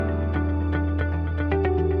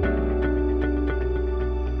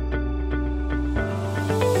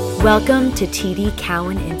Welcome to TD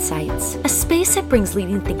Cowen Insights, a space that brings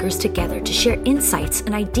leading thinkers together to share insights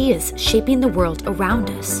and ideas shaping the world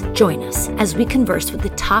around us. Join us as we converse with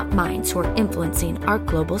the top minds who are influencing our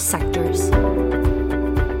global sectors.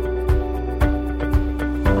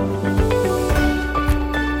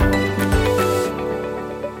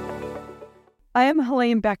 I am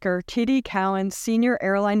Helene Becker, TD Cowen's Senior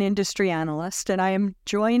Airline Industry Analyst, and I am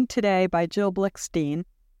joined today by Jill Blickstein,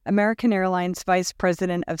 American Airlines Vice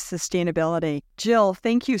President of Sustainability. Jill,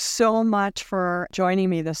 thank you so much for joining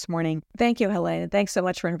me this morning. Thank you, Helene. Thanks so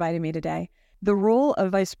much for inviting me today. The role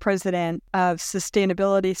of Vice President of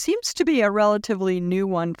Sustainability seems to be a relatively new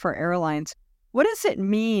one for airlines. What does it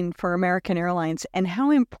mean for American Airlines, and how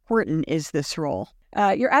important is this role?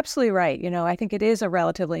 You're absolutely right. I think it is a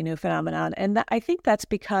relatively new phenomenon. And I think that's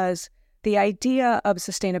because the idea of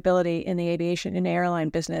sustainability in the aviation and airline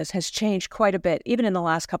business has changed quite a bit, even in the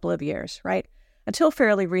last couple of years, right? Until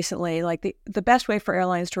fairly recently, the best way for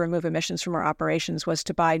airlines to remove emissions from our operations was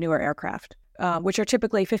to buy newer aircraft, which are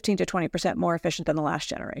typically 15 to 20% more efficient than the last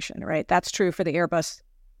generation, right? That's true for the Airbus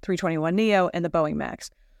 321neo and the Boeing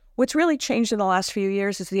Max. What's really changed in the last few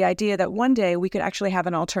years is the idea that one day we could actually have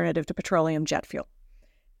an alternative to petroleum jet fuel.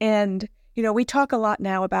 And, we talk a lot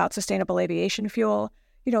now about sustainable aviation fuel.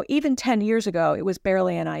 Even 10 years ago, it was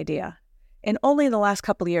barely an idea. And only in the last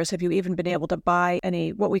couple of years have you even been able to buy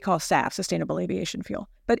any what we call SAF, sustainable aviation fuel.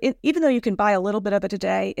 But even though you can buy a little bit of it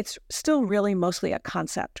today, it's still really mostly a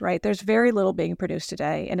concept, right? There's very little being produced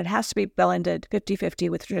today, and it has to be blended 50-50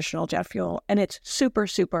 with traditional jet fuel, and it's super,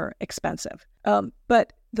 super expensive.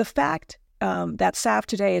 But the fact that SAF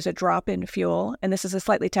today is a drop-in fuel, and this is a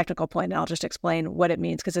slightly technical point, and I'll just explain what it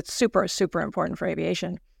means because it's super, super important for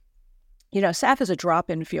aviation. SAF is a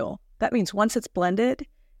drop-in fuel. That means once it's blended,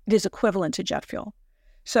 it is equivalent to jet fuel.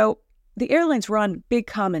 So the airlines run big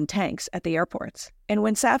common tanks at the airports. And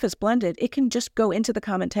when SAF is blended, it can just go into the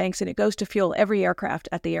common tanks and it goes to fuel every aircraft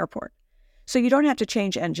at the airport. So you don't have to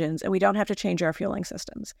change engines and we don't have to change our fueling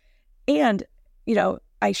systems. And,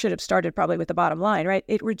 I should have started probably with the bottom line, right?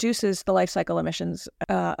 It reduces the life cycle emissions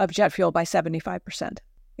of jet fuel by 75%.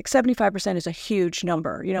 75% is a huge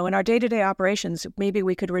number. In our day-to-day operations, maybe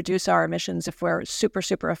we could reduce our emissions if we're super,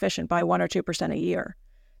 super efficient by 1 or 2% a year.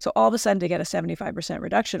 So all of a sudden to get a 75%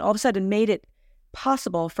 reduction, all of a sudden made it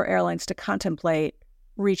possible for airlines to contemplate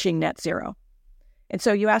reaching net zero. And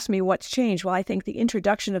so you asked me what's changed. Well, I think the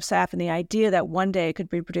introduction of SAF and the idea that one day it could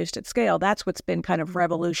be produced at scale, that's what's been kind of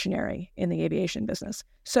revolutionary in the aviation business.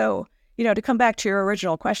 So, to come back to your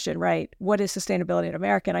original question, right, what is sustainability in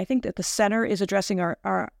America? And I think that the center is addressing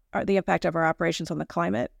the impact of our operations on the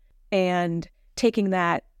climate and taking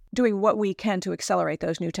that, doing what we can to accelerate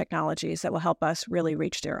those new technologies that will help us really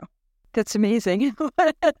reach zero. That's amazing,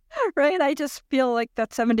 right? I just feel like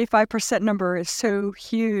that 75% number is so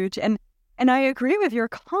huge. And I agree with your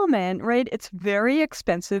comment, right? It's very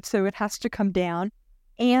expensive, so it has to come down.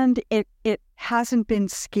 And it hasn't been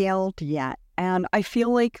scaled yet. And I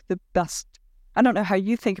feel like the best, I don't know how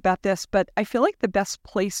you think about this, but I feel like the best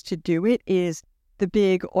place to do it is the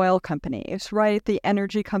big oil companies, right? The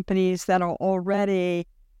energy companies that are already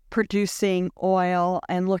producing oil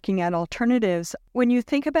and looking at alternatives. When you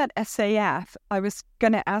think about SAF, I was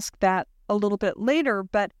going to ask that a little bit later,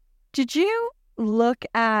 but did you look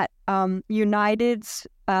at United's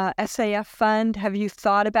SAF fund? Have you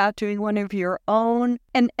thought about doing one of your own?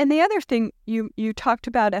 And the other thing, you talked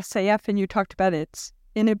about SAF and you talked about its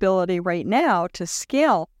inability right now to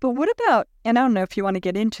scale. But what about, and I don't know if you want to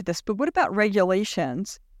get into this, but what about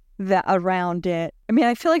regulations that around it? I mean,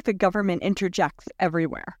 I feel like the government interjects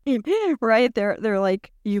everywhere, right? They're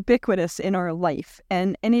like ubiquitous in our life.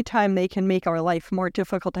 And anytime they can make our life more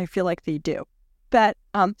difficult, I feel like they do. But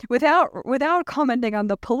without commenting on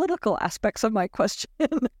the political aspects of my question,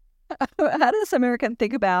 how does American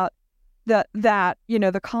think about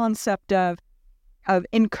the concept of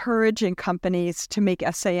encouraging companies to make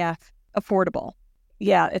SAF affordable?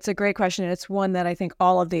 Yeah, it's a great question. It's one that I think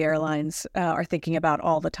all of the airlines are thinking about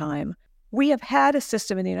all the time. We have had a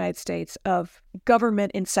system in the United States of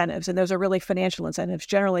government incentives, and those are really financial incentives,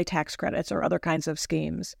 generally tax credits or other kinds of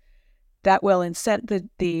schemes that will incent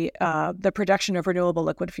the production of renewable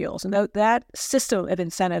liquid fuels. And that system of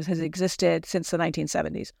incentives has existed since the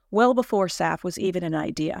 1970s, well before SAF was even an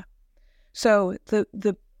idea. So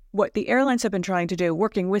what the airlines have been trying to do,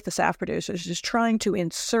 working with the SAF producers, is trying to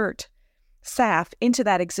insert SAF into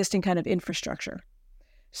that existing kind of infrastructure.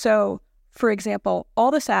 So, for example,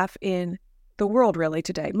 all the SAF in the world really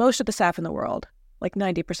today, most of the SAF in the world, like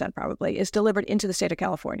 90% probably, is delivered into the state of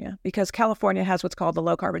California because California has what's called the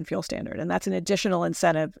low carbon fuel standard. And that's an additional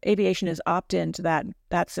incentive. Aviation is opt-in to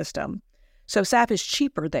that system. So SAF is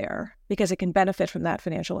cheaper there because it can benefit from that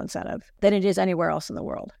financial incentive than it is anywhere else in the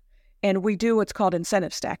world. And we do what's called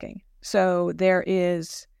incentive stacking. So there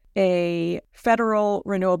is a federal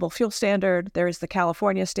renewable fuel standard. There is the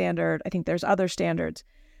California standard. I think there's other standards.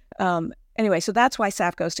 Anyway, so that's why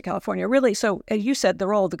SAF goes to California. Really, so as you said, the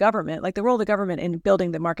role of the government, like the role of the government in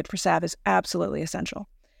building the market for SAF is absolutely essential.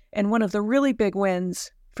 And one of the really big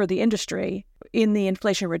wins for the industry in the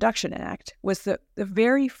Inflation Reduction Act was the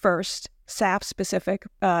very first SAF-specific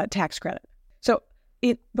tax credit. So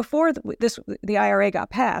before the IRA got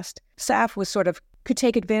passed, SAF was could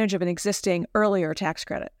take advantage of an existing earlier tax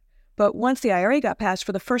credit. But once the IRA got passed,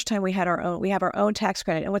 for the first time we have our own tax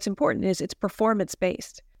credit. And what's important is it's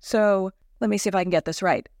performance-based. So let me see if I can get this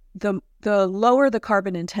right. The lower the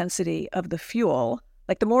carbon intensity of the fuel,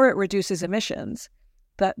 like the more it reduces emissions,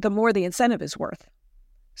 the more the incentive is worth.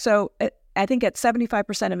 So I think at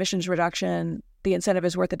 75% emissions reduction, the incentive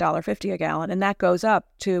is worth $1.50 a gallon. And that goes up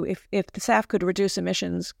to, if the SAF could reduce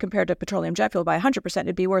emissions compared to petroleum jet fuel by 100%,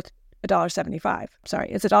 it'd be worth $1.75. Sorry,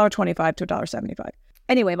 it's $1.25 to $1.75.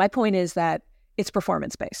 Anyway, my point is that it's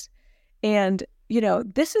performance-based. And,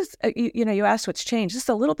 this is, you asked what's changed. This is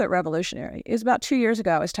a little bit revolutionary. It was about 2 years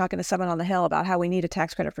ago, I was talking to someone on the Hill about how we need a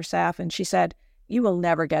tax credit for SAF. And she said, you will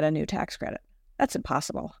never get a new tax credit. That's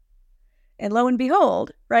impossible. And lo and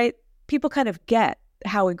behold, right, people kind of get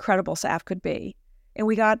how incredible SAF could be. And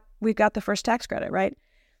we got the first tax credit, right?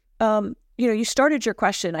 You started your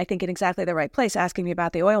question, I think, in exactly the right place, asking me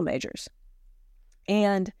about the oil majors.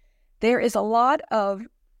 And there is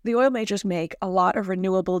the oil majors make a lot of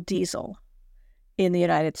renewable diesel in the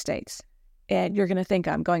United States. And you're going to think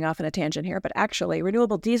I'm going off on a tangent here, but actually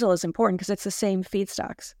renewable diesel is important because it's the same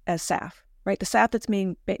feedstocks as SAF, right? The SAF that's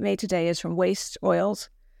being made today is from waste oils,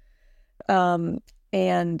 and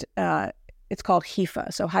it's called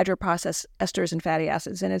HEFA, so hydroprocessed esters and fatty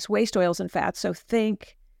acids, and it's waste oils and fats. So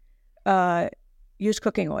think used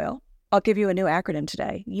cooking oil. I'll give you a new acronym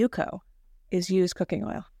today. UCO is used cooking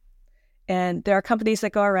oil. And there are companies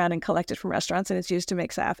that go around and collect it from restaurants, and it's used to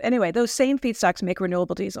make SAF. Anyway, those same feedstocks make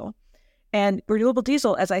renewable diesel. And renewable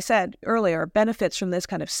diesel, as I said earlier, benefits from this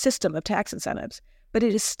kind of system of tax incentives. But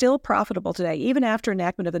it is still profitable today. Even after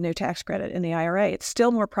enactment of the new tax credit in the IRA, it's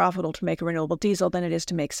still more profitable to make a renewable diesel than it is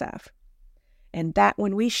to make SAF. And that,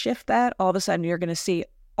 when we shift that, all of a sudden you're going to see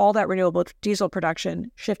all that renewable diesel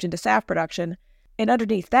production shift into SAF production. And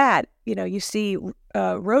underneath that, you see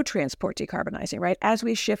road transport decarbonizing, right? As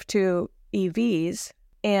we shift to EVs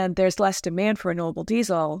and there's less demand for renewable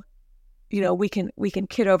diesel, we can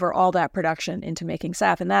kit over all that production into making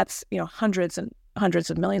SAF. And that's, hundreds and hundreds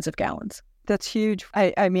of millions of gallons. That's huge.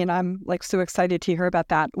 I mean, I'm so excited to hear about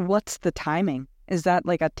that. What's the timing? Is that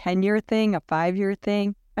like a 10-year thing, a 5-year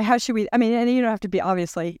thing? How should we, and you don't have to be,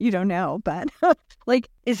 obviously, you don't know, but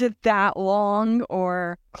is it that long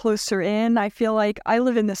or closer in? I feel like I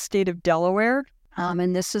live in the state of Delaware,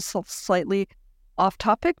 and this is slightly off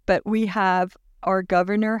topic, but our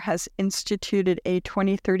governor has instituted a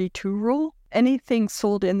 2032 rule. Anything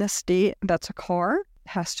sold in the state that's a car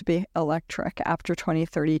has to be electric after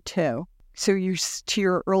 2032. So to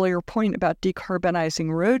your earlier point about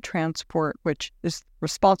decarbonizing road transport, which is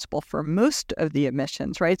responsible for most of the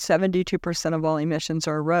emissions, right? 72% of all emissions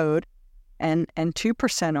are road and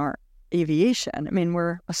 2% are aviation.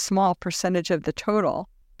 We're a small percentage of the total,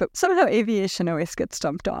 but somehow aviation always gets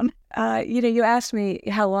dumped on. You asked me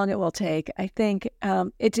how long it will take. I think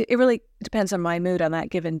it really depends on my mood on that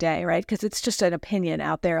given day, right? Because it's just an opinion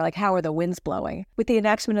out there, like how are the winds blowing? With the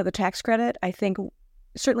enactment of the tax credit, I think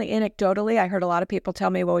certainly anecdotally, I heard a lot of people tell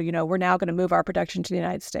me, well, we're now going to move our production to the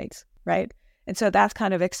United States, right? And so that's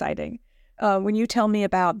kind of exciting. When you tell me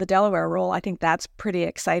about the Delaware rule, I think that's pretty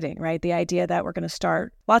exciting, right? The idea that we're going to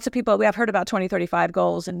start, lots of people, we have heard about 2035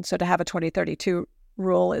 goals, and so to have a 2032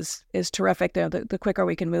 rule is terrific. The quicker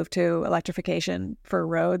we can move to electrification for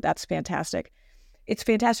road, that's fantastic. It's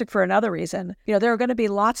fantastic for another reason. There are going to be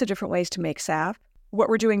lots of different ways to make SAF. What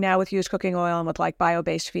we're doing now with used cooking oil and with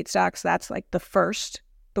bio-based feedstocks, that's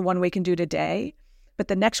the one we can do today. But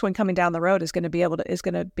the next one coming down the road is going to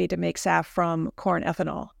be to make SAF from corn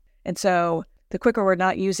ethanol. And so the quicker we're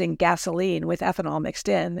not using gasoline with ethanol mixed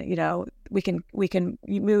in, we can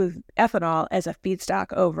move ethanol as a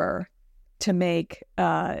feedstock over to make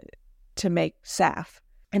SAF.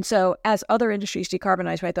 And so as other industries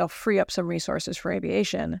decarbonize, right, they'll free up some resources for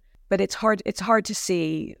aviation. But it's hard to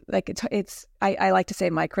see, I like to say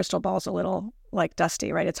my crystal ball's a little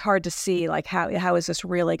dusty, right? It's hard to see how is this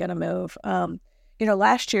really going to move?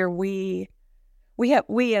 Last year we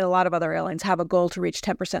and a lot of other airlines have a goal to reach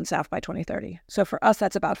 10% SAF by 2030. So for us,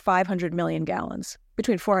 that's about 500 million gallons,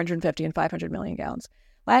 between 450 and 500 million gallons.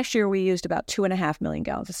 Last year, we used about 2.5 million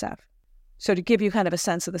gallons of SAF. So to give you kind of a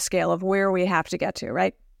sense of the scale of where we have to get to,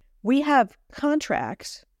 right? We have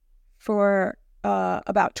contracts for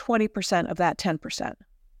about 20% of that 10%.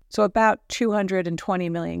 So about 220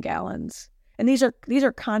 million gallons. And these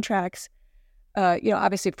are contracts,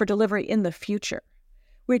 obviously for delivery in the future,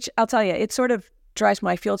 which I'll tell you, it sort of drives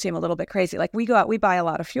my fuel team a little bit crazy. Like we go out, we buy a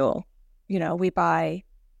lot of fuel. We buy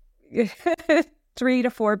 3 to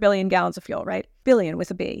 4 billion gallons of fuel, right? Billion with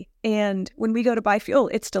a B. And when we go to buy fuel,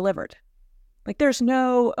 it's delivered. Like there's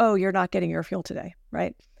no, oh, you're not getting your fuel today,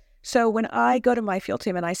 right? So when I go to my fuel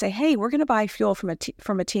team and I say, hey, we're going to buy fuel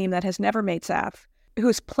from a team that has never made SAF,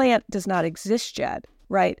 whose plant does not exist yet,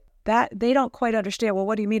 right? That they don't quite understand, well,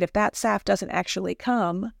 what do you mean if that SAF doesn't actually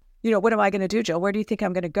come? What am I going to do, Jill? Where do you think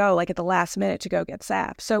I'm going to go like at the last minute to go get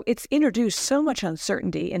SAF? So it's introduced so much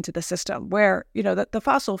uncertainty into the system where, the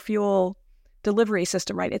fossil fuel delivery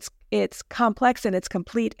system, right? It's complex and it's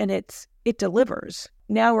complete and it delivers.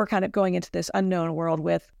 Now we're kind of going into this unknown world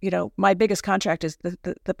with, my biggest contract is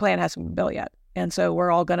the plant hasn't been built yet. And so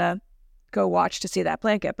we're all going to go watch to see that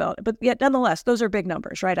plant get built. But yet, nonetheless, those are big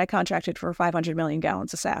numbers, right? I contracted for 500 million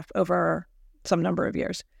gallons of SAF over some number of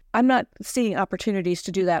years. I'm not seeing opportunities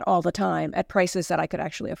to do that all the time at prices that I could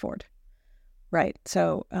actually afford, right?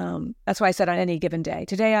 So that's why I said on any given day.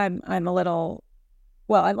 Today, I'm a little,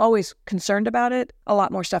 I'm always concerned about it. A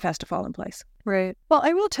lot more stuff has to fall in place. Right. Well,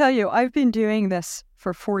 I will tell you, I've been doing this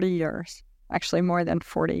for 40 years, actually more than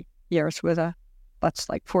 40 years with that's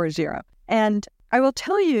like 40. And I will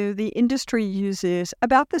tell you, the industry uses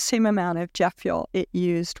about the same amount of jet fuel it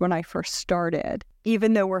used when I first started,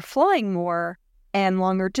 even though we're flying more and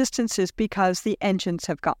longer distances because the engines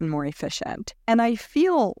have gotten more efficient. And I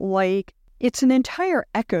feel like it's an entire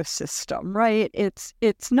ecosystem, right?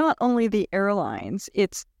 It's not only the airlines,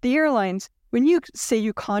 it's the airlines. When you say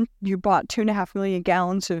you bought 2.5 million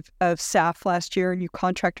gallons of SAF last year and you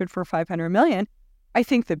contracted for 500 million, I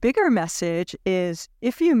think the bigger message is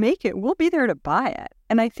if you make it, we'll be there to buy it.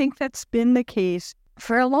 And I think that's been the case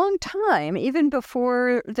for a long time, even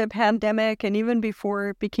before the pandemic and even before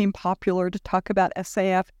it became popular to talk about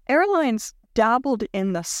SAF. Airlines dabbled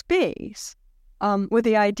in the space with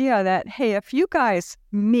the idea that, hey, if you guys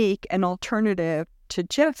make an alternative to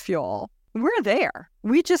jet fuel, we're there.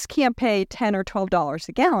 We just can't pay $10 or $12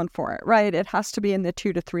 a gallon for it, right? It has to be in the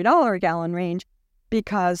 $2 to $3 a gallon range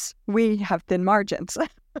because we have thin margins.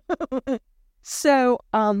 So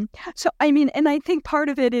I mean, and I think part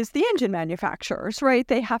of it is the engine manufacturers, right?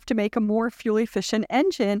 They have to make a more fuel efficient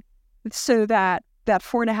engine so that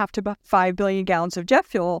 4.5 to 5 billion gallons of jet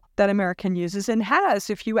fuel that American uses and has,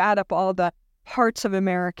 if you add up all the parts of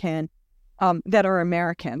American that are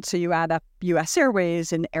American. So you add up U.S.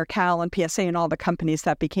 Airways and AirCal and PSA and all the companies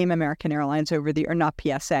that became American Airlines over or not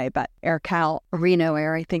PSA, but AirCal, Reno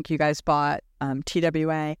Air, I think you guys bought,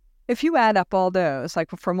 TWA. If you add up all those,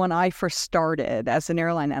 like from when I first started as an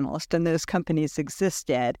airline analyst and those companies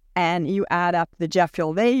existed, and you add up the jet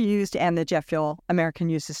fuel they used and the jet fuel American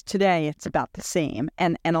uses today, it's about the same.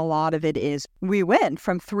 And a lot of it is we went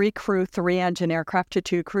from 3 crew, 3 engine aircraft to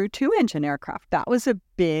 2 crew, 2 engine aircraft. That was a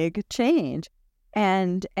big change,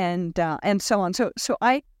 and so on. So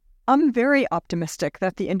I'm very optimistic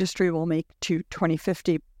that the industry will make to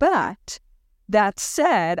 2050, but that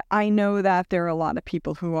said, I know that there are a lot of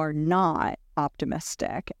people who are not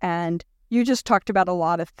optimistic. And you just talked about a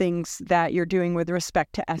lot of things that you're doing with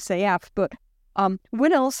respect to SAF, but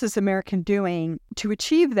what else is American doing to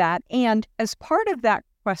achieve that? And as part of that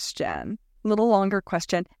question, a little longer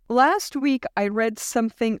question, last week I read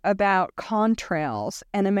something about contrails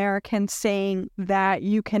and Americans saying that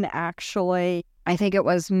you can actually, I think it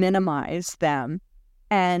was minimize them.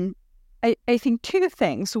 And I think 2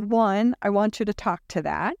 things. One, I want you to talk to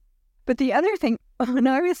that. But the other thing, when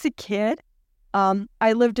I was a kid,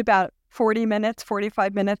 I lived about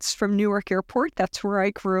 45 minutes from Newark Airport. That's where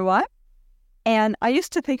I grew up. And I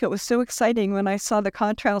used to think it was so exciting when I saw the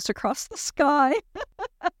contrails across the sky.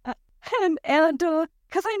 and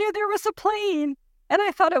because I knew there was a plane. And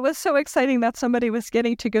I thought it was so exciting that somebody was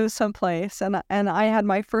getting to go someplace. And I had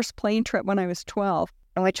my first plane trip when I was 12,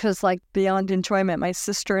 which was like beyond enjoyment. My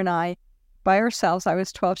sister and I, by ourselves, I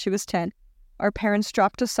was 12, she was 10. Our parents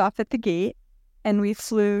dropped us off at the gate, and we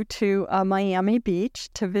flew to Miami Beach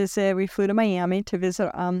to visit. We flew to Miami to visit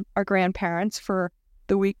our grandparents for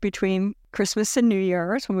the week between Christmas and New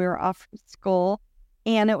Year's when we were off school.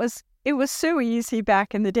 And it was so easy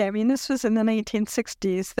back in the day. I mean, this was in the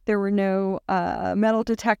 1960s. There were no metal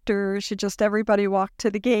detectors. Everybody walked to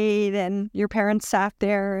the gate, and your parents sat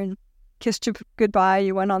there and kissed you goodbye.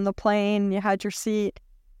 You went on the plane. You had your seat.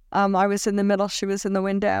 I was in the middle. She was in the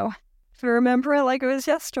window. remember it like it was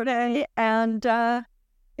yesterday. And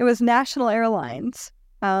it was National Airlines,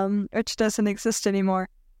 which doesn't exist anymore.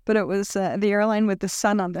 But it was the airline with the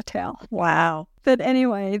sun on the tail. Wow. But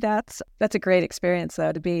anyway, that's a great experience,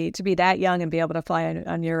 though, to be that young and be able to fly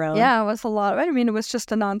on your own. Yeah, it was a lot. I mean, it was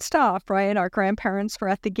just a nonstop, right? Our grandparents were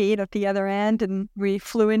at the gate at the other end, and we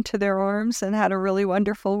flew into their arms and had a really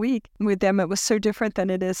wonderful week with them. It was so different than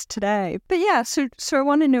it is today. But yeah, so I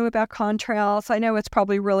want to know about contrails. I know it's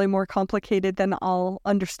probably really more complicated than I'll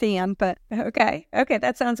understand, but okay,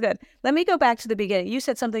 that sounds good. Let me go back to the beginning. You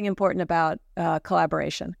said something important about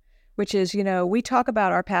collaboration, which is, we talk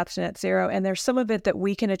about our path to net zero, and there's some of it that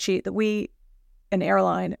we can achieve, that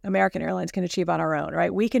American Airlines can achieve on our own,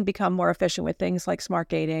 right? We can become more efficient with things like smart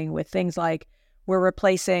gating, with things like we're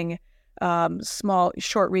replacing small,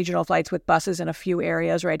 short regional flights with buses in a few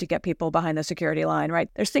areas, right, to get people behind the security line, right?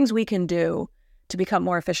 There's things we can do to become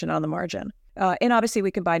more efficient on the margin. And obviously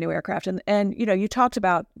we can buy new aircraft. And you talked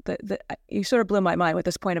about, you sort of blew my mind with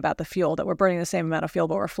this point about the fuel, that we're burning the same amount of fuel,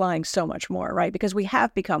 but we're flying so much more, right? Because we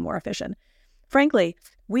have become more efficient. Frankly,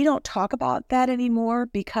 we don't talk about that anymore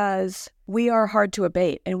because we are hard to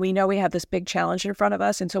abate. And we know we have this big challenge in front of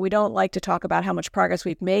us. And so we don't like to talk about how much progress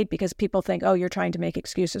we've made because people think, oh, you're trying to make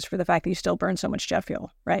excuses for the fact that you still burn so much jet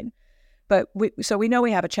fuel, right? But so we know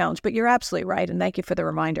we have a challenge. But you're absolutely right. And thank you for the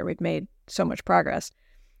reminder. We've made so much progress.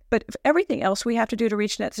 But everything else we have to do to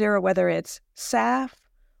reach net zero, whether it's SAF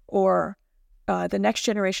or the next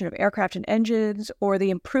generation of aircraft and engines or the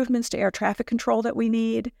improvements to air traffic control that we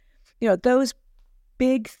need, those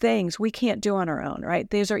big things we can't do on our own, right?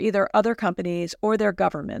 These are either other companies or their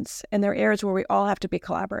governments, and they're areas where we all have to be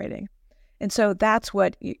collaborating. And so that's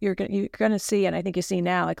what you're going to see, and I think you see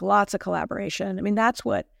now, like lots of collaboration. I mean,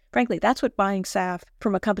 frankly, that's what buying SAF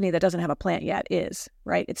from a company that doesn't have a plant yet is,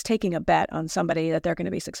 right? It's taking a bet on somebody that they're going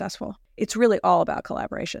to be successful. It's really all about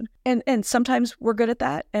collaboration. And sometimes we're good at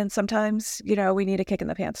that. And sometimes, we need a kick in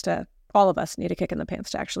the pants all of us need a kick in the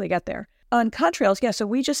pants to actually get there. On contrails, yeah, so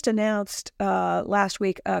we just announced last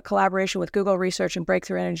week a collaboration with Google Research and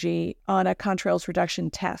Breakthrough Energy on a contrails reduction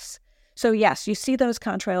test. So yes, you see those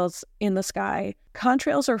contrails in the sky.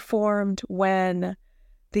 Contrails are formed when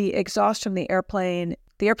the exhaust from the airplane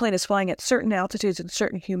is flying at certain altitudes and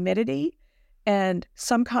certain humidity, and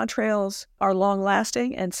some contrails are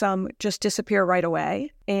long-lasting and some just disappear right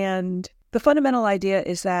away. And the fundamental idea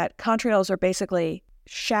is that contrails are basically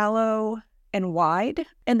shallow and wide,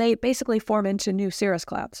 and they basically form into new cirrus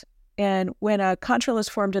clouds. And when a contrail is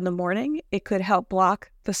formed in the morning, it could help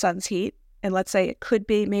block the sun's heat, and let's say it could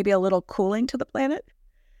be maybe a little cooling to the planet.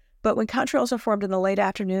 But when contrails are formed in the late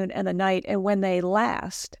afternoon and the night, and when they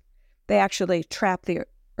last, they actually trap the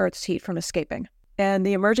Earth's heat from escaping. And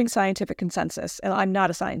the emerging scientific consensus, and I'm not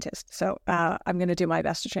a scientist, so I'm going to do my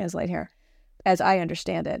best to translate here, as I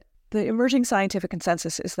understand it. The emerging scientific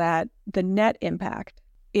consensus is that the net impact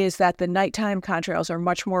is that the nighttime contrails are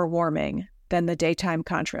much more warming than the daytime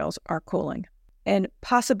contrails are cooling, and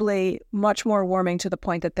possibly much more warming to the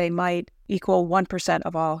point that they might equal 1%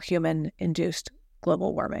 of all human-induced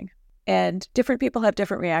global warming. And different people have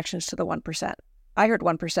different reactions to the 1%. I heard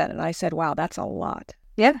 1% and I said, wow, that's a lot.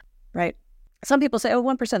 Yeah. Right. Some people say, oh,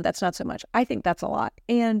 1%, that's not so much. I think that's a lot.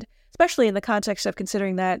 And especially in the context of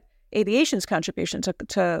considering that aviation's contribution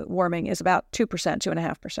to warming is about 2%,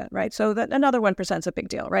 2.5%, right? So that another 1% is a big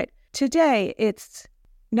deal, right? Today, it's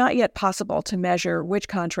not yet possible to measure which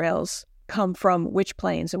contrails come from which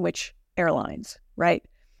planes and which airlines, right?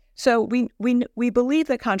 So we believe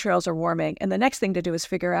that contrails are warming, and the next thing to do is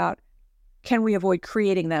figure out, can we avoid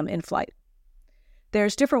creating them in flight?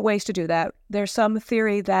 There's different ways to do that. There's some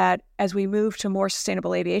theory that as we move to more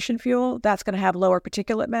sustainable aviation fuel, that's going to have lower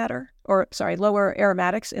lower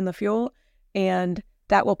aromatics in the fuel, and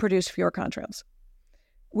that will produce fewer contrails.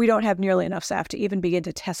 We don't have nearly enough SAF to even begin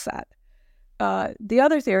to test that. The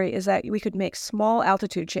other theory is that we could make small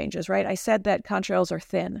altitude changes, right? I said that contrails are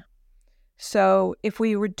thin. So if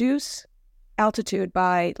we reduce altitude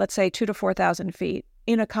by, let's say, 2,000 to 4,000 feet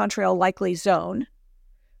in a contrail likely zone,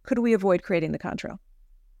 could we avoid creating the contrail?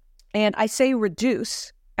 And I say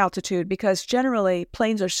reduce altitude because generally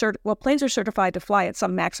planes are certified to fly at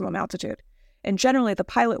some maximum altitude. And generally the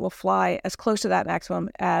pilot will fly as close to that maximum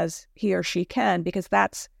as he or she can because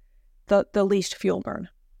that's the least fuel burn.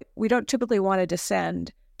 We don't typically want to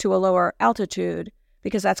descend to a lower altitude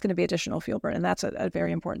because that's going to be additional fuel burn. And that's a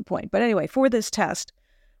very important point. But anyway, for this test,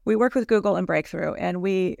 we worked with Google and Breakthrough and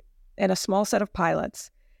a small set of pilots,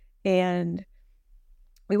 and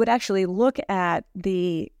we would actually look at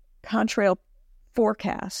the contrail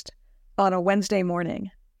forecast on a Wednesday morning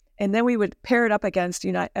And then we would pair it up against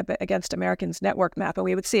American's network map, and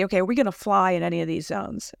we would see, okay, are we going to fly in any of these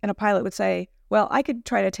zones? And a pilot would say, well, I could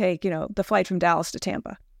try to take, the flight from Dallas to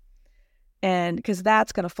Tampa, and because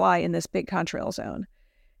that's going to fly in this big contrail zone.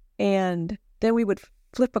 And then we would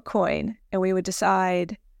flip a coin, and we would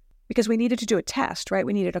decide, because we needed to do a test, right?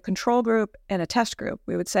 We needed a control group and a test group.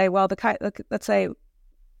 We would say, well, let's say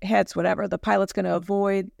heads, whatever, the pilot's going to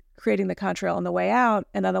avoid creating the contrail on the way out,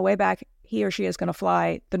 and on the way back, he or she is going to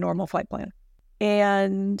fly the normal flight plan.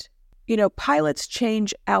 And, pilots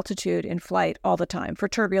change altitude in flight all the time for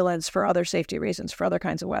turbulence, for other safety reasons, for other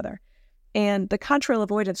kinds of weather. And the contrail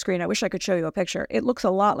avoidance screen, I wish I could show you a picture. It looks a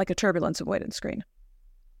lot like a turbulence avoidance screen.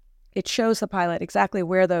 It shows the pilot exactly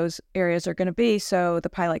where those areas are going to be so the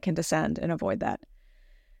pilot can descend and avoid that.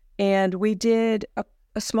 And we did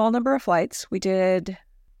a small number of flights. We did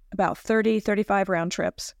about 30, 35 round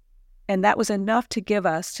trips. And that was enough to give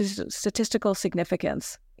us statistical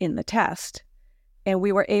significance in the test. And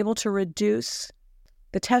we were able to reduce,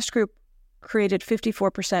 the test group created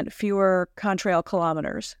 54% fewer contrail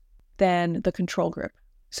kilometers than the control group.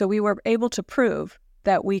 So we were able to prove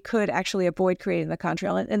that we could actually avoid creating the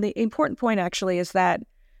contrail. And the important point actually is that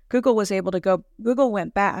Google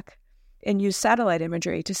went back and used satellite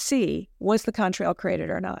imagery to see, was the contrail created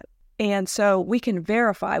or not? And so we can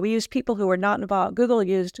verify. We used people who were not involved. Google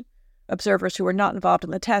used observers who were not involved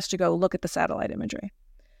in the test to go look at the satellite imagery.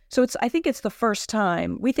 So we think it's the first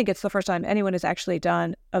time anyone has actually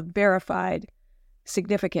done a verified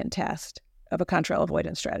significant test of a contrail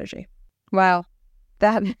avoidance strategy. Wow.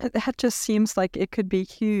 That just seems like it could be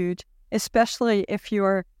huge, especially if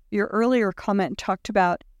your earlier comment talked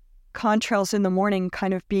about contrails in the morning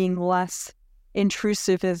kind of being less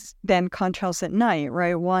intrusive than contrails at night,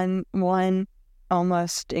 right? One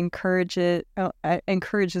almost encourages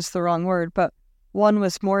the wrong word, but one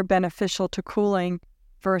was more beneficial to cooling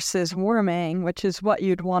versus warming, which is what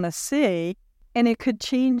you'd want to see. And it could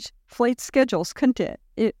change flight schedules, couldn't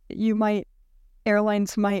it?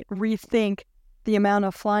 Airlines might rethink the amount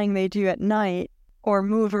of flying they do at night, or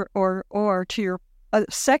move or to your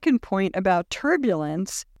second point about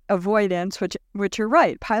turbulence avoidance, which you're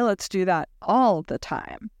right, pilots do that all the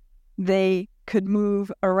time. They could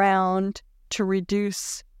move around to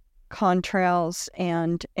reduce contrails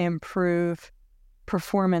and improve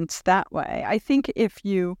performance that way. I think if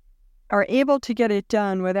you are able to get it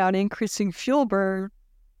done without increasing fuel burn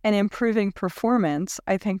and improving performance,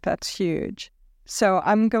 I think that's huge. So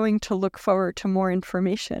I'm going to look forward to more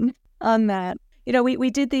information on that. We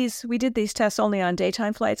did these tests only on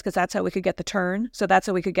daytime flights because that's how we could get the turn. So that's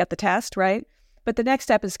how we could get the test, right? But the next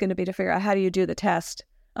step is going to be to figure out how do you do the test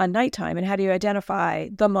on nighttime and how do you identify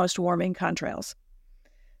the most warming contrails.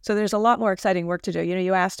 So there's a lot more exciting work to do.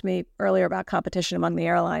 You asked me earlier about competition among the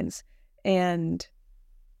airlines, and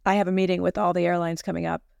I have a meeting with all the airlines coming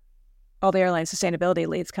up, all the airline sustainability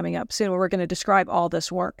leads coming up soon, where we're going to describe all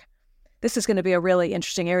this work. This is going to be a really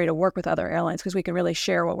interesting area to work with other airlines because we can really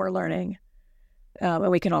share what we're learning and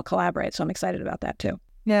we can all collaborate. So I'm excited about that too.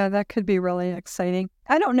 Yeah, that could be really exciting.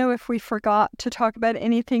 I don't know if we forgot to talk about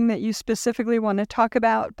anything that you specifically want to talk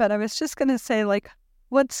about, but I was just going to say,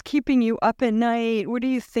 what's keeping you up at night? What do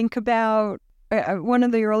you think about? One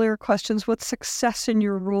of the earlier questions, what's success in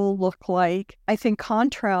your role look like? I think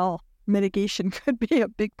contrail mitigation could be a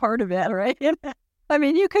big part of it, right? I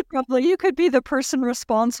mean, you could be the person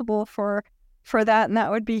responsible for that, and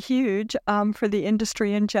that would be huge for the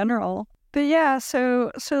industry in general. But yeah, so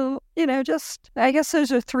I guess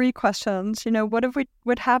those are three questions.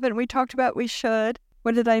 What haven't we talked about? We should.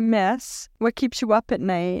 What did I miss? What keeps you up at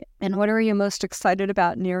night? And what are you most excited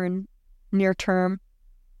about near term,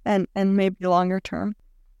 and maybe longer term?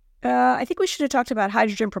 I think we should have talked about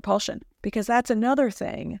hydrogen propulsion, because that's another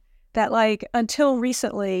thing that, until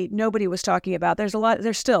recently, nobody was talking about. There's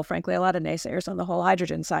still, frankly, a lot of naysayers on the whole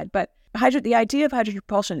hydrogen side, but the idea of hydrogen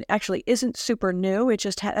propulsion actually isn't super new. It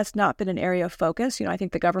just has not been an area of focus. I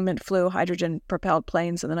think the government flew hydrogen-propelled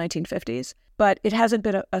planes in the 1950s, but it hasn't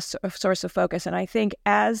been a source of focus. And I think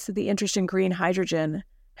as the interest in green hydrogen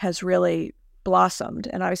has really blossomed,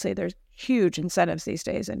 and obviously there's huge incentives these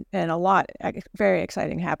days and a lot very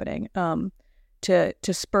exciting happening to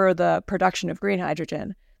spur the production of green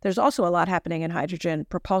hydrogen. There's also a lot happening in hydrogen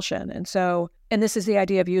propulsion. And this is the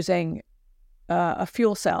idea of using a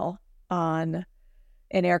fuel cell on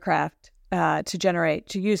an aircraft to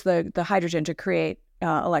use the hydrogen to create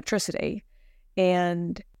electricity.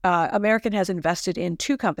 And American has invested in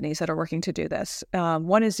two companies that are working to do this.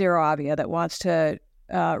 One is ZeroAvia, that wants to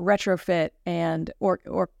retrofit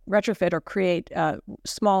or create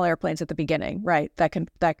small airplanes at the beginning, right?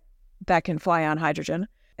 That can fly on hydrogen.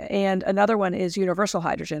 And another one is universal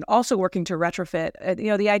hydrogen, also working to retrofit.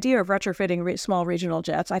 The idea of retrofitting small regional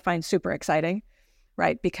jets I find super exciting,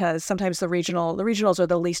 right? Because sometimes the regionals are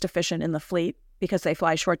the least efficient in the fleet because they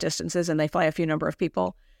fly short distances and they fly a few number of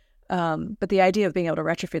people. But the idea of being able to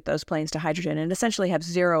retrofit those planes to hydrogen and essentially have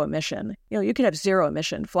zero emission, you could have zero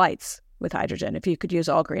emission flights with hydrogen if you could use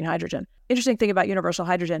all green hydrogen. Interesting thing about universal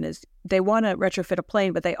hydrogen is they want to retrofit a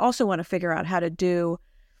plane, but they also want to figure out how to do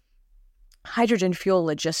hydrogen fuel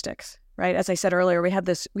logistics, right? As I said earlier, we have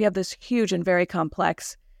this huge and very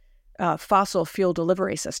complex fossil fuel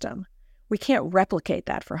delivery system. We can't replicate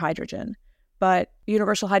that for hydrogen, but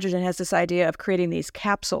universal hydrogen has this idea of creating these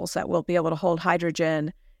capsules that will be able to hold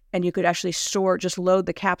hydrogen, and you could actually just load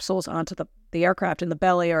the capsules onto the aircraft in the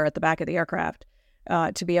belly or at the back of the aircraft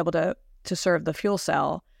to be able to serve the fuel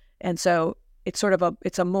cell. And so it's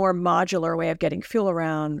it's a more modular way of getting fuel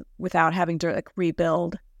around without having to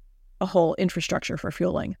rebuild a whole infrastructure for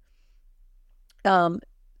fueling.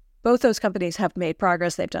 Both those companies have made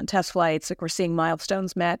progress. They've done test flights. We're seeing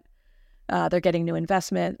milestones met. They're getting new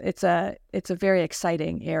investment. It's a very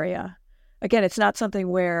exciting area. Again, it's not something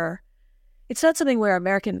where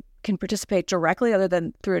American can participate directly other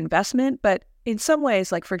than through investment, but in some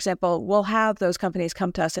ways, like for example, we'll have those companies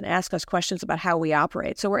come to us and ask us questions about how we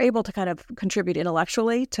operate. So we're able to kind of contribute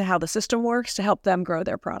intellectually to how the system works to help them grow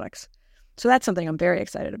their products. So that's something I'm very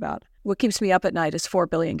excited about. What keeps me up at night is 4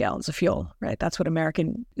 billion gallons of fuel, right? That's what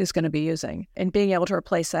American is going to be using. And being able to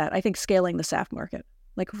replace that, I think scaling the SAF market,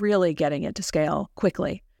 like really getting it to scale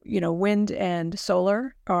quickly. Wind and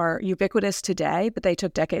solar are ubiquitous today, but they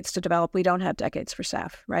took decades to develop. We don't have decades for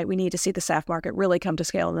SAF, right? We need to see the SAF market really come to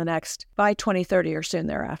scale by 2030 or soon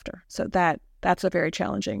thereafter. So that's a very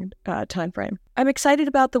challenging time frame. I'm excited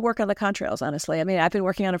about the work on the contrails, honestly. I mean, I've been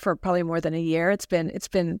working on it for probably more than a year. It's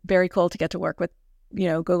been very cool to get to work with,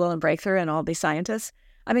 Google and Breakthrough and all these scientists.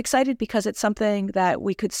 I'm excited because it's something that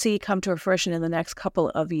we could see come to fruition in the next couple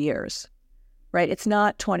of years, right? It's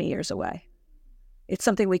not 20 years away. It's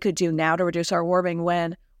something we could do now to reduce our warming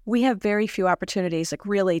when we have very few opportunities, like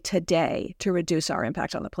really today, to reduce our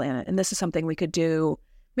impact on the planet. And this is something we could do,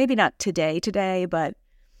 maybe not today, but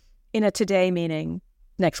in a today meaning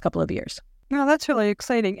next couple of years. No, that's really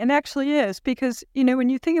exciting. And actually is because, when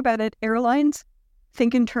you think about it, airlines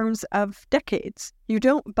think in terms of decades. You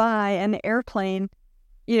don't buy an airplane,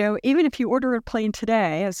 even if you order a plane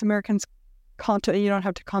today, as Americans, you don't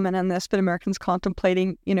have to comment on this, but Americans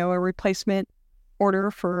contemplating, a replacement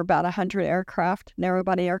order for about 100 aircraft,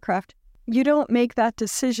 narrow-body aircraft. You don't make that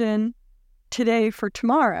decision today for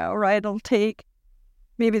tomorrow, right? It'll take,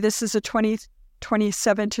 maybe this is a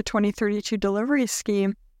 2027 to 2032 delivery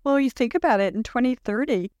scheme. Well, you think about it, in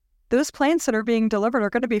 2030, those planes that are being delivered are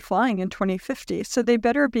going to be flying in 2050. So they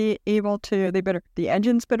better be able to, the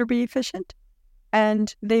engines better be efficient,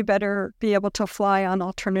 and they better be able to fly on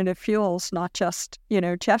alternative fuels, not just,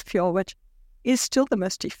 jet fuel, which is still the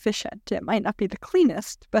most efficient. It might not be the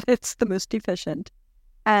cleanest, but it's the most efficient.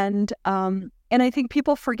 And I think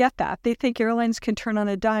people forget that. They think airlines can turn on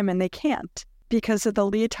a dime, and they can't because of the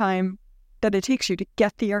lead time that it takes you to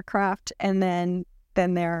get the aircraft and then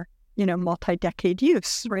their, multi-decade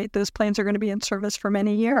use, right? Those planes are going to be in service for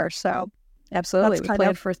many years. So absolutely. We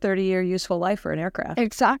planned for 30-year useful life for an aircraft.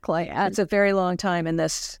 Exactly. And it's a very long time in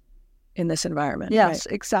this environment. Yes,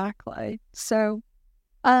 right? Exactly. So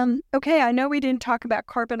okay, I know we didn't talk about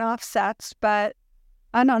carbon offsets, but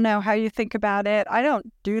I don't know how you think about it. I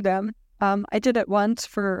don't do them. I did it once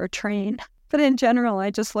for a train, but in general, I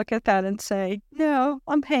just look at that and say, no,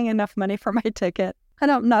 I'm paying enough money for my ticket.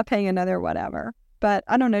 I'm not paying another whatever. But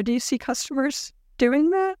I don't know. Do you see customers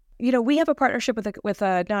doing that? We have a partnership with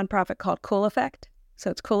a nonprofit called Cool Effect.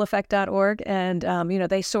 So it's cooleffect.org. And,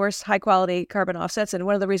 they source high quality carbon offsets. And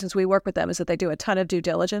one of the reasons we work with them is that they do a ton of due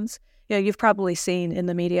diligence. You've probably seen in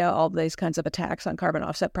the media all these kinds of attacks on carbon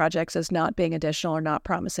offset projects as not being additional or not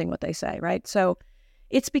promising what they say, right? So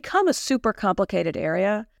it's become a super complicated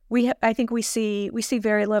area. I think we see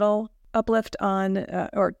very little uplift on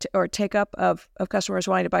or take up of customers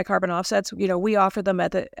wanting to buy carbon offsets. We offer them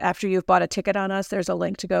after you've bought a ticket on us, there's a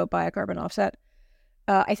link to go buy a carbon offset.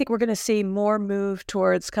 I think we're going to see more move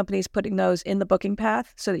towards companies putting those in the booking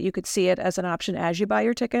path so that you could see it as an option as you buy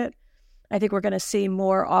your ticket. I think we're going to see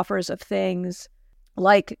more offers of things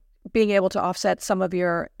like being able to offset some of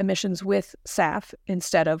your emissions with SAF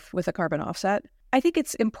instead of with a carbon offset. I think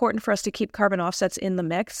it's important for us to keep carbon offsets in the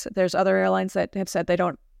mix. There's other airlines that have said they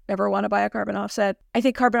don't ever want to buy a carbon offset. I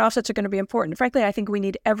think carbon offsets are going to be important. Frankly, I think we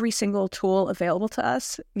need every single tool available to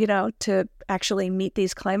us, to actually meet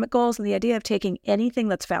these climate goals. And the idea of taking anything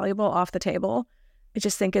that's valuable off the table, I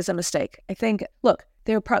just think is a mistake. I think, look,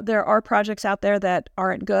 there are projects out there that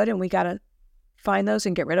aren't good, and we got to find those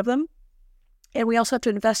and get rid of them. And we also have to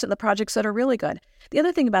invest in the projects that are really good. The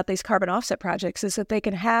other thing about these carbon offset projects is that they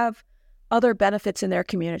can have other benefits in their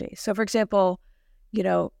community. So, for example,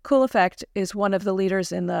 Cool Effect is one of the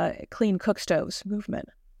leaders in the clean cook stoves movement,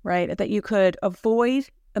 right? That you could avoid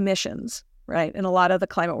emissions, right? And a lot of the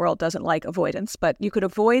climate world doesn't like avoidance, but you could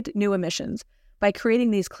avoid new emissions by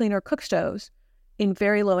creating these cleaner cook stoves in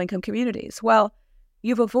very low-income communities. Well,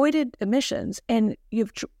 you've avoided emissions, and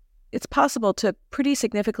it's possible to pretty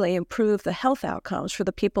significantly improve the health outcomes for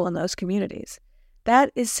the people in those communities.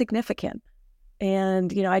 That is significant.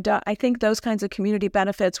 And, I think those kinds of community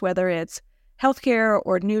benefits, whether it's healthcare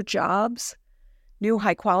or new jobs, new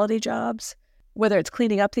high-quality jobs, whether it's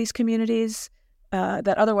cleaning up these communities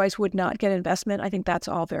that otherwise would not get investment, I think that's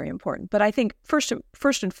all very important. But I think first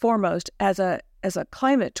and foremost, as a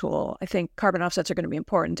climate tool, I think carbon offsets are going to be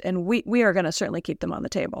important, and we are going to certainly keep them on the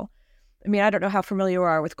table. I mean, I don't know how familiar you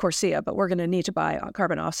are with CORSIA, but we're going to need to buy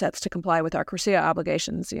carbon offsets to comply with our CORSIA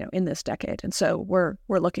obligations, in this decade. And so we're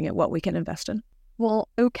looking at what we can invest in. Well,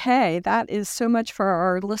 okay, that is so much for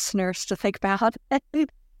our listeners to think about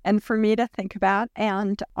and for me to think about.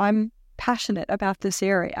 And I'm passionate about this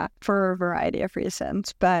area for a variety of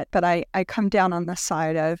reasons. But I come down on the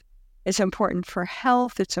side of it's important for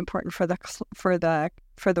health. It's important for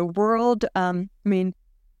the world.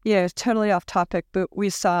 Totally off topic, but we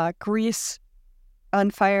saw Greece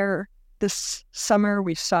on fire this summer.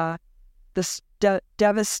 We saw this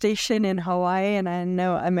devastation in Hawaii, and I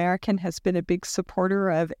know American has been a big supporter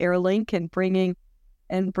of Airlink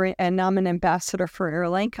and I'm an ambassador for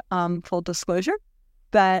Airlink, full disclosure,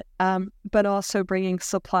 but also bringing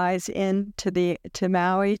supplies in to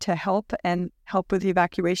Maui to help with the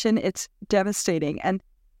evacuation. It's devastating. And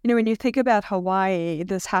when you think about Hawaii,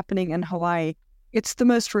 this happening in Hawaii, it's the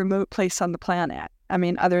most remote place on the planet. I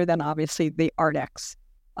mean, other than obviously the Arctics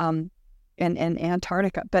and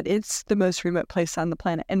Antarctica, but it's the most remote place on the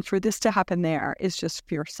planet. And for this to happen there is just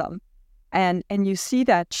fearsome. And you see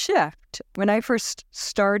that shift. When I first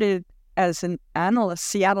started as an analyst,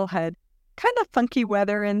 Seattle had kind of funky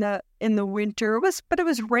weather in the winter. But it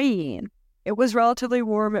was rain. It was relatively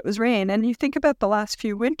warm. It was rain. And you think about the last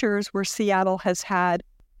few winters where Seattle has had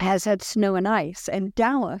snow and ice, and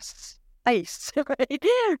Dallas ice,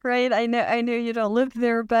 right? I know you don't live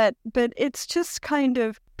there, but it's just kind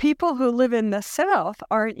of people who live in the South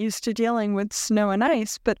aren't used to dealing with snow and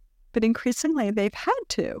ice, but increasingly they've had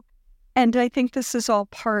to. And I think this is all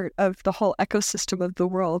part of the whole ecosystem of the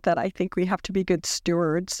world that I think we have to be good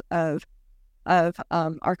stewards of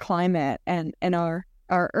our climate and our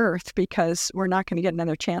Earth, because we're not going to get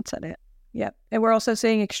another chance at it. Yep. And we're also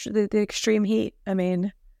seeing the extreme heat. I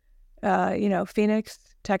mean, Phoenix,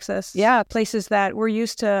 Texas, places that we're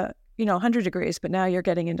used to, 100 degrees, but now you're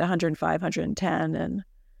getting into 105, 110, and,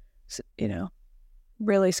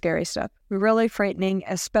 really scary stuff. Really frightening,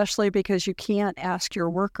 especially because you can't ask your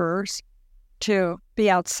workers to be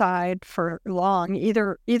outside for long,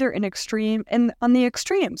 either in extreme and on the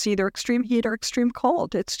extremes, either extreme heat or extreme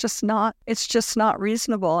cold. It's just not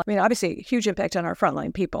reasonable. I mean, obviously, huge impact on our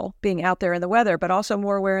frontline people being out there in the weather, but also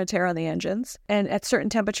more wear and tear on the engines. And at certain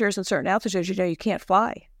temperatures and certain altitudes, you can't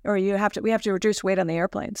fly, or we have to reduce weight on the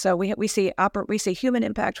airplane. So we see human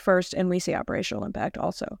impact first, and we see operational impact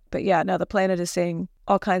also. But the planet is seeing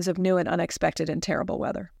all kinds of new and unexpected and terrible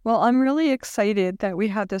weather. Well, I'm really excited that we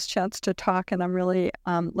had this chance to talk, and I'm really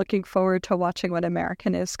looking forward to watching what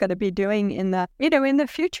American is going to be doing in the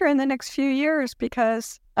future, in the next few years,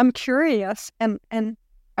 because I'm curious and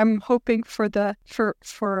I'm hoping for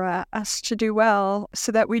us to do well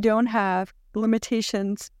so that we don't have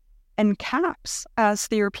limitations and caps as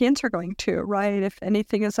the Europeans are going to, right? If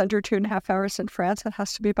anything is under 2.5 hours in France, it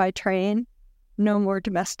has to be by train. No more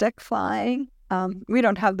domestic flying. We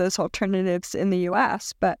don't have those alternatives in the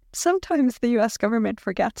U.S., but sometimes the U.S. government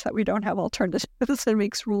forgets that we don't have alternatives and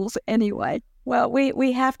makes rules anyway. Well,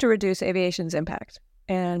 we have to reduce aviation's impact.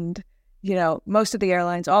 And, most of the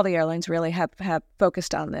airlines, all the airlines really have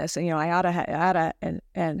focused on this. And, IATA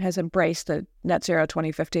and has embraced the net zero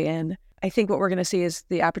 2050. And I think what we're going to see is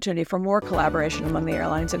the opportunity for more collaboration among the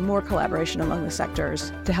airlines and more collaboration among the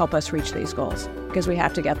sectors to help us reach these goals, because we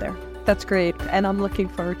have to get there. That's great. And I'm looking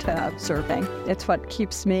forward to observing. It's what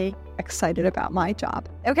keeps me excited about my job.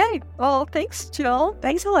 Okay. Well, thanks, Jill.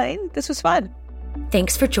 Thanks, Elaine. This was fun.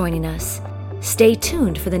 Thanks for joining us. Stay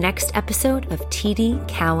tuned for the next episode of TD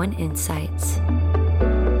Cowen Insights.